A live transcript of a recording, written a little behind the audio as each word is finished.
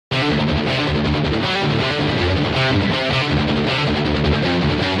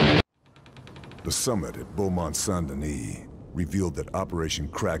The summit at Beaumont-Saint-Denis revealed that Operation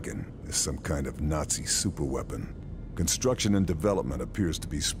Kraken is some kind of Nazi superweapon. Construction and development appears to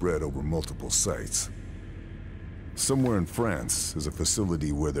be spread over multiple sites. Somewhere in France is a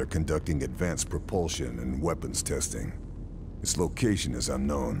facility where they're conducting advanced propulsion and weapons testing. Its location is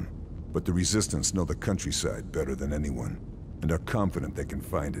unknown, but the Resistance know the countryside better than anyone, and are confident they can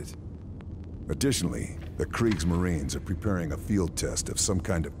find it. Additionally, the Kriegsmarines are preparing a field test of some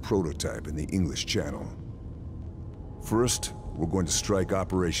kind of prototype in the English Channel. First, we're going to strike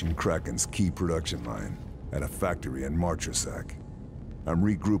Operation Kraken's key production line at a factory in Martresac. I'm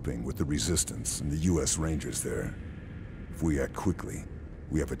regrouping with the Resistance and the US Rangers there. If we act quickly,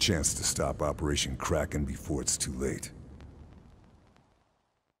 we have a chance to stop Operation Kraken before it's too late.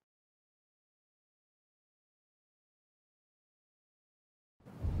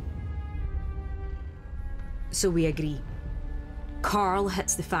 So we agree. Karl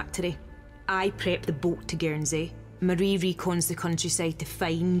hits the factory. I prep the boat to Guernsey. Marie recons the countryside to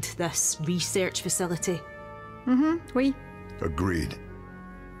find this research facility. Oui. Agreed.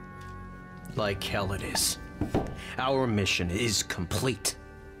 Like hell it is. Our mission is complete.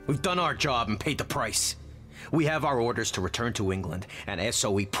 We've done our job and paid the price. We have our orders to return to England, and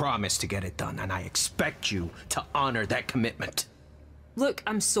SOE promised to get it done, and I expect you to honor that commitment. Look,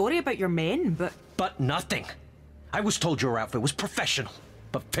 I'm sorry about your men, but... But nothing. I was told your outfit was professional.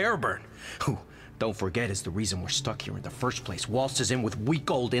 But Fairburne, who, don't forget, is the reason we're stuck here in the first place, waltzes in with weak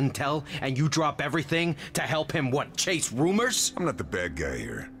old intel, and you drop everything to help him, what, chase rumors? I'm not the bad guy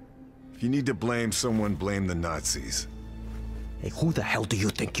here. If you need to blame someone, blame the Nazis. Hey, who the hell do you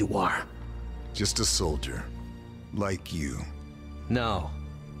think you are? Just a soldier. Like you. No,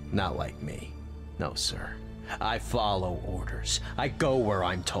 not like me. No, sir. I follow orders. I go where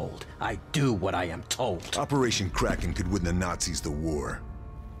I'm told. I do what I am told. Operation Kraken could win the Nazis the war.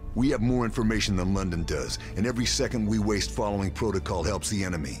 We have more information than London does, and every second we waste following protocol helps the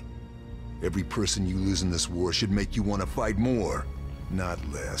enemy. Every person you lose in this war should make you want to fight more, not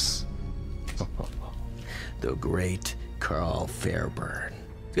less. The great Karl Fairburne.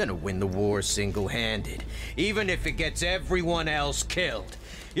 Gonna win the war single-handed, even if it gets everyone else killed.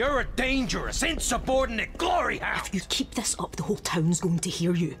 You're a dangerous, insubordinate glory hound! If you keep this up, the whole town's going to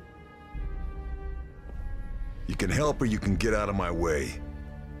hear you. You can help or you can get out of my way.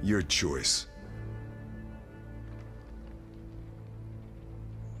 Your choice.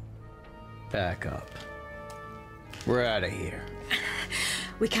 Back up. We're out of here.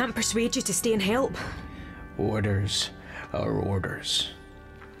 We can't persuade you to stay and help. Orders are orders.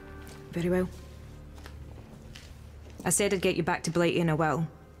 Very well. I said I'd get you back to Blighty and I will,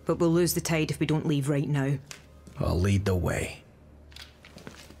 but we'll lose the tide if we don't leave right now. I'll lead the way.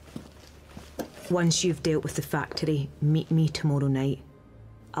 Once you've dealt with the factory, meet me tomorrow night.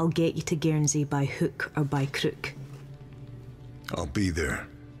 I'll get you to Guernsey by hook or by crook. I'll be there.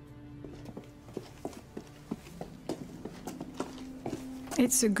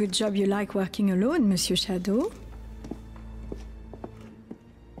 It's a good job you like working alone, Monsieur Shadow.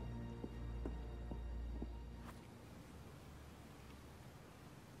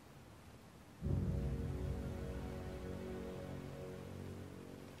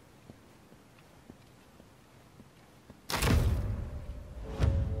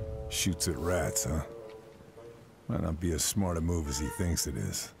 Shoots at rats, huh? Might not be as smart a move as he thinks it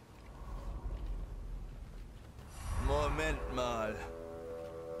is. Moment mal.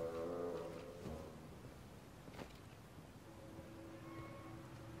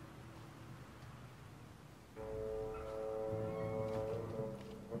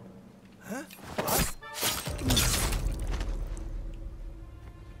 Hä? Was?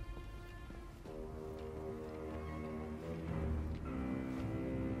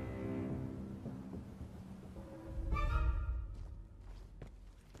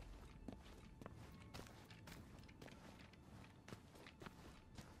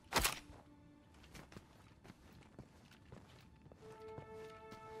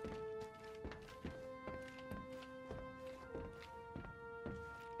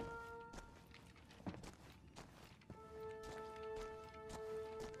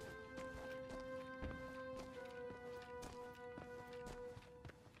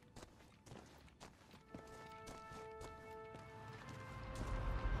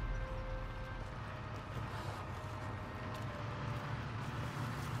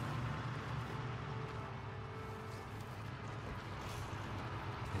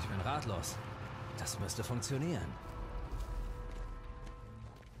 Ich bin ratlos. Das müsste funktionieren.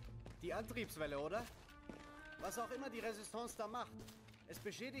 Die Antriebswelle, oder? Was auch immer die Resistance da macht. Es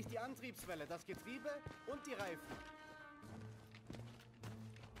beschädigt die Antriebswelle, das Getriebe und die Reifen.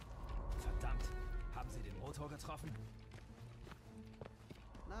 Verdammt. Haben Sie den Motor getroffen?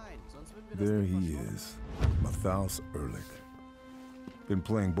 Nein, sonst würden wir das There nicht he verschwunden. is, Matthäus Ehrlich. Been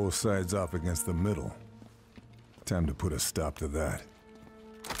playing both sides off against the middle. Time to put a stop to that.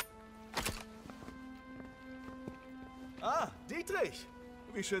 Ah, Dietrich!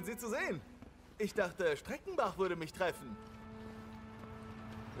 Wie schön, Sie zu sehen. Ich dachte, Streckenbach würde mich treffen.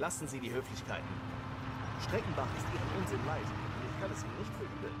 Lassen Sie die Höflichkeiten. Streckenbach ist Ihren Unsinn leid. Und ich kann es Ihnen nicht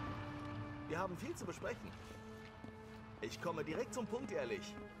verübeln. Wir haben viel zu besprechen. Ich komme direkt zum Punkt,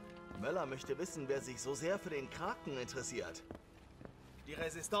 ehrlich. Möller möchte wissen, wer sich so sehr für den Kraken interessiert. Die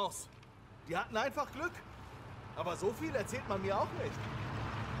Resistance. Die hatten einfach Glück. Aber so viel erzählt man mir auch nicht.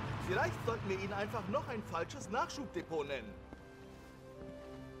 Vielleicht sollten wir ihnen einfach noch ein falsches Nachschubdepot nennen.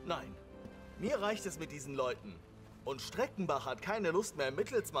 Nein, mir reicht es mit diesen Leuten. Und Streckenbach hat keine Lust mehr,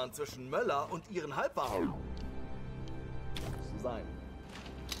 Mittelsmann zwischen Möller und ihren Halbwahrheiten zu sein.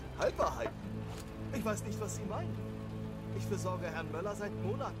 Halbwahrheiten? Ich weiß nicht, was Sie meinen. Ich versorge Herrn Möller seit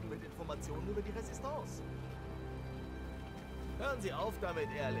Monaten mit Informationen über die Resistance. Hören Sie auf damit,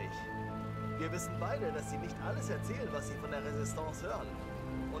 ehrlich. Wir wissen beide, dass Sie nicht alles erzählen, was Sie von der Resistance hören.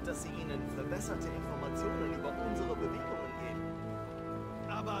 Und dass Sie Ihnen verbesserte Informationen über unsere Bewegungen geben.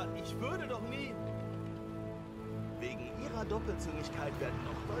 Aber ich würde doch nie... Wegen Ihrer Doppelzüngigkeit werden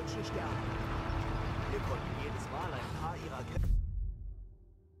auch Deutsche sterben. Wir konnten jedes Mal ein paar Ihrer Kämpfer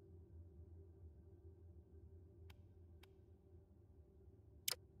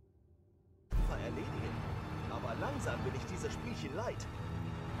erledigen. Aber langsam bin ich dieses Spielchen leid.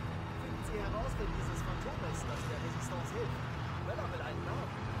 Finden Sie heraus, wer dieses Phantom ist, das der Resistance hilft. Möller will einen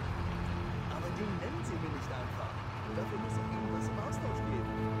Namen. Aber den nennen Sie mir nicht einfach. Dafür muss ich Ihnen was im Austausch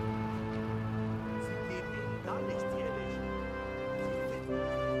geben. Sie geben Ihnen gar nichts, ehrlich. Sie finden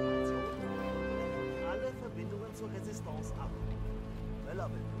Informationen und alle Verbindungen zur Resistance ab. Möller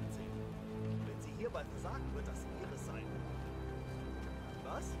will Blut sehen. Wenn Sie hierbei versagen, wird das Ihres sein.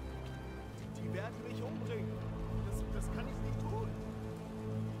 Was? Die werden mich umbringen. Das kann ich nicht tun.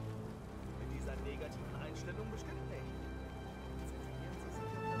 Mit dieser negativen Einstellung bestimmt nicht. Konzentrieren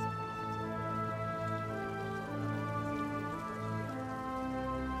Sie sich auf das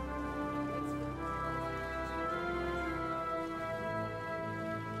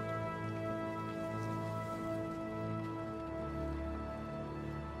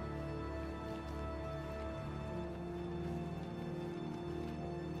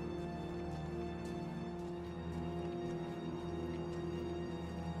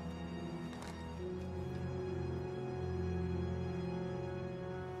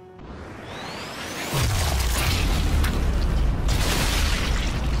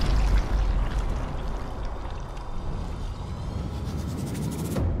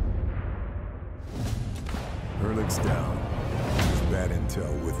Ehrlich's down. There's bad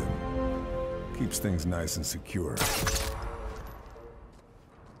intel with him. Keeps things nice and secure.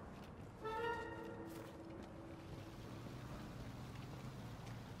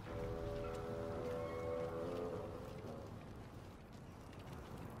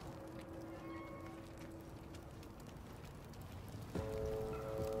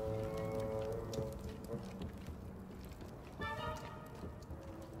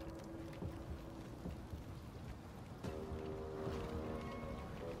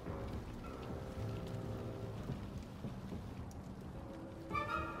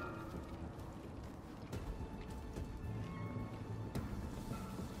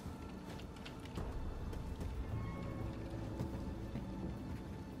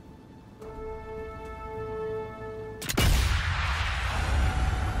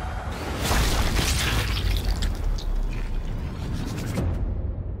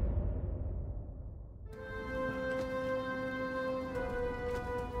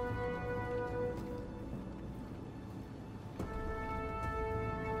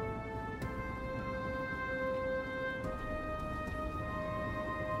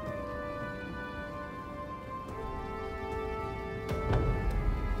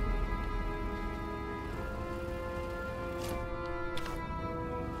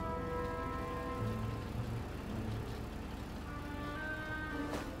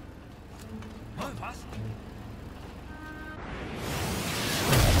 Was?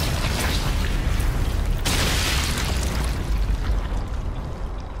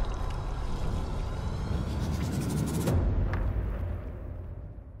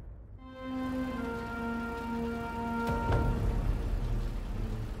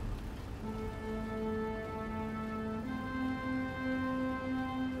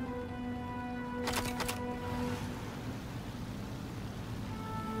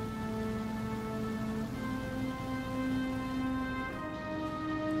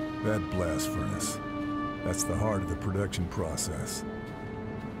 That blast furnace. That's the heart of the production process.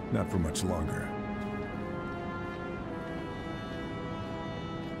 Not for much longer.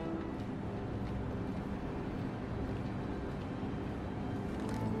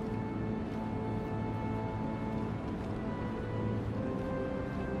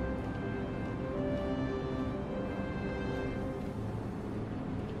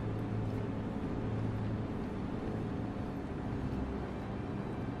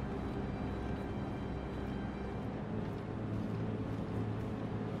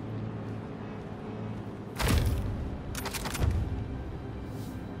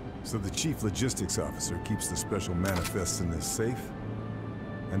 So the chief logistics officer keeps the special manifests in this safe?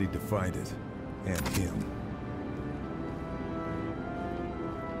 I need to find it, and him.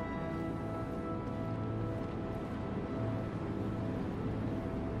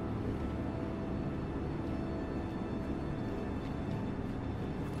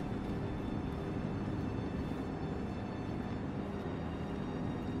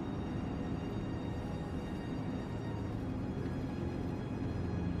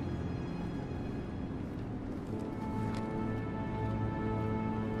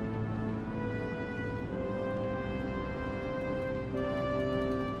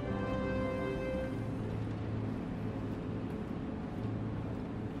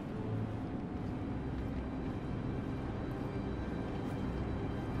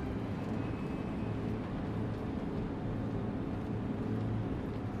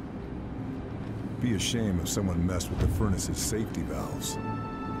 Be a shame if someone messed with the furnace's safety valves.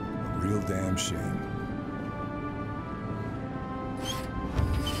 A real damn shame.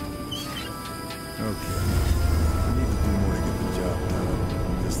 Okay. I need to do more to get the job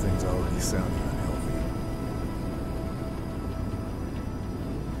done. This thing's already sounding unhealthy.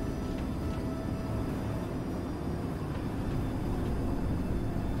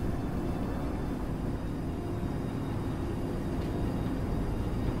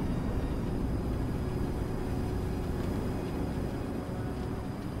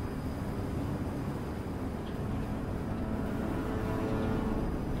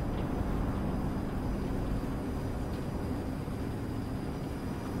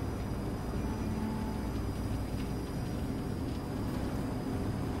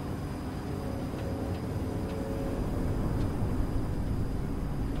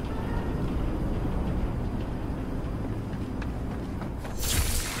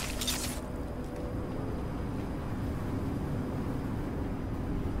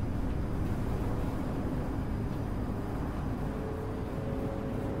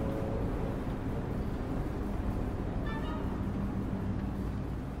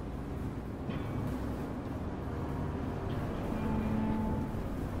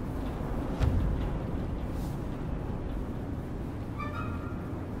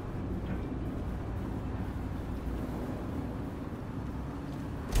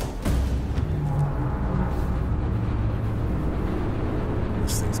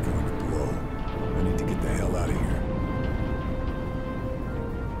 This thing's gonna go